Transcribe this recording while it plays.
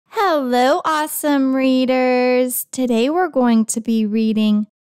Hello, awesome readers! Today we're going to be reading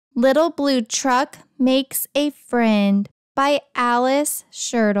Little Blue Truck Makes a Friend by Alice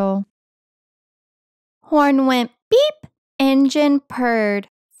Schertle. Horn went beep, engine purred,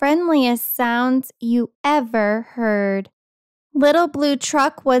 friendliest sounds you ever heard. Little Blue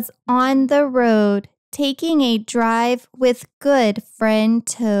Truck was on the road, taking a drive with good friend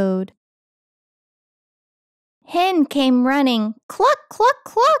Toad. Hen came running, cluck, cluck,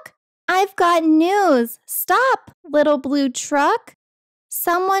 cluck. I've got news. Stop, Little Blue Truck.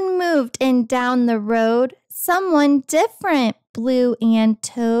 Someone moved in down the road, someone different, Blue and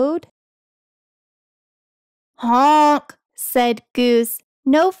Toad. Honk, said Goose.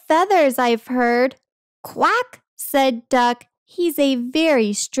 No feathers, I've heard. Quack, said Duck. He's a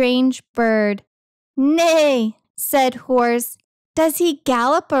very strange bird. Neigh, said Horse. Does he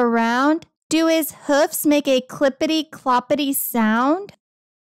gallop around? Do his hoofs make a clippity-cloppity sound?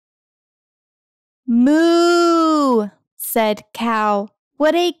 Moo, said Cow.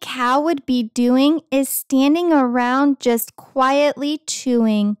 What a cow would be doing is standing around just quietly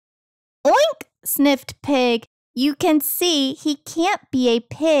chewing. Oink, sniffed Pig. You can see he can't be a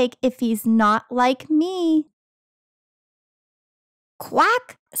pig if he's not like me.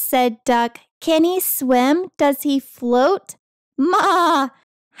 Quack, said Duck. Can he swim? Does he float? Ma!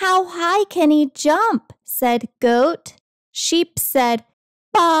 How high can he jump? Said Goat. Sheep said,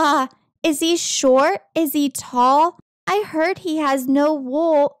 Bah! Is he short? Is he tall? I heard he has no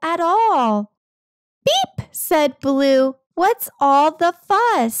wool at all. Beep! Said Blue. What's all the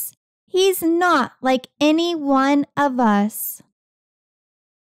fuss? He's not like any one of us.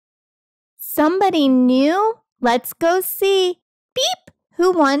 Somebody new? Let's go see. Beep!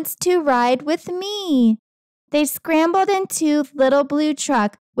 Who wants to ride with me? They scrambled into Little Blue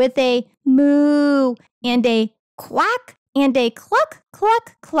Truck with a moo and a quack and a cluck,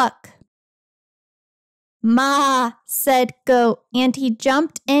 cluck, cluck. Ma, said Goat, and he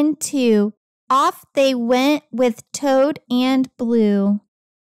jumped in too. Off they went with Toad and Blue.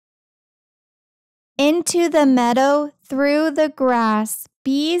 Into the meadow, through the grass,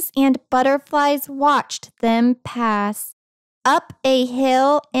 bees and butterflies watched them pass. Up a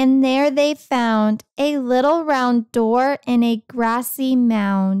hill, and there they found a little round door in a grassy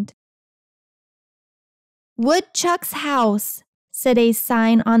mound. Woodchuck's house, said a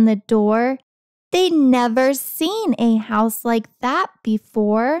sign on the door. They'd never seen a house like that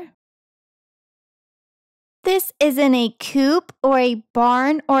before. This isn't a coop or a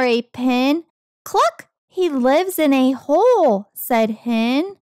barn or a pen. Cluck! He lives in a hole, said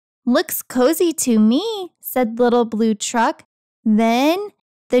Hen. Looks cozy to me, said Little Blue Truck. Then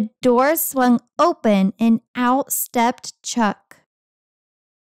the door swung open and out stepped Chuck.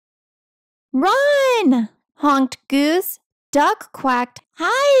 Run! Honked Goose. Duck quacked,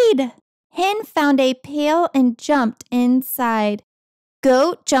 hide! Hen found a pail and jumped inside.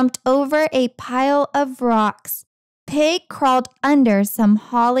 Goat jumped over a pile of rocks. Pig crawled under some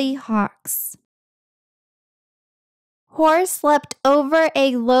hollyhocks. Horse leapt over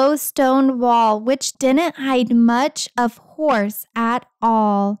a low stone wall, which didn't hide much of Horse at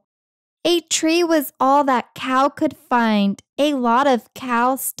all. A tree was all that Cow could find. A lot of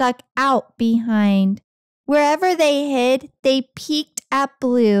Cow stuck out behind. Wherever they hid, they peeked at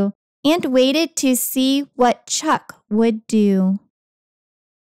Blue and waited to see what Chuck would do.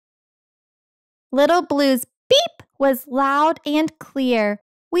 Little Blue's beep was loud and clear.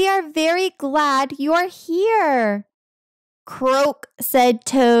 We are very glad you're here. Croak, said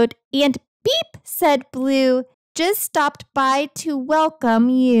Toad, and beep, said Blue. Just stopped by to welcome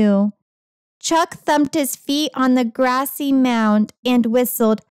you. Chuck thumped his feet on the grassy mound and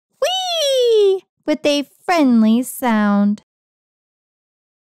whistled, whee, with a friendly sound.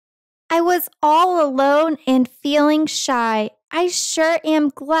 I was all alone and feeling shy. I sure am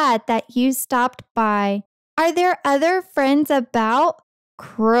glad that you stopped by. Are there other friends about?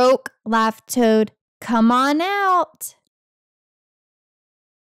 Croak, laughed Toad. Come on out.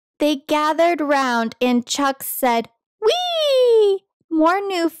 They gathered round and Chuck said, whee! More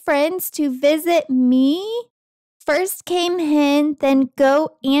new friends to visit me? First came Hen, then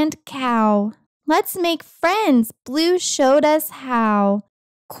Goat and Cow. Let's make friends, Blue showed us how.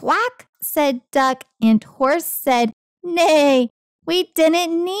 Quack, said Duck, and Horse said, Neigh, we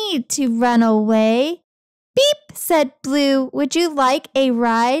didn't need to run away. Beep, said Blue, would you like a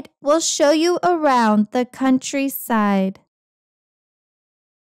ride? We'll show you around the countryside.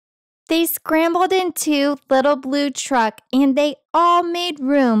 They scrambled into Little Blue Truck, and they all made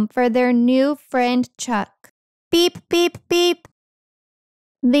room for their new friend Chuck. Beep, beep, beep.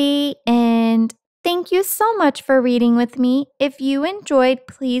 The end. Thank you so much for reading with me. If you enjoyed,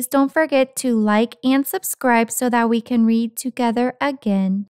 please don't forget to like and subscribe so that we can read together again.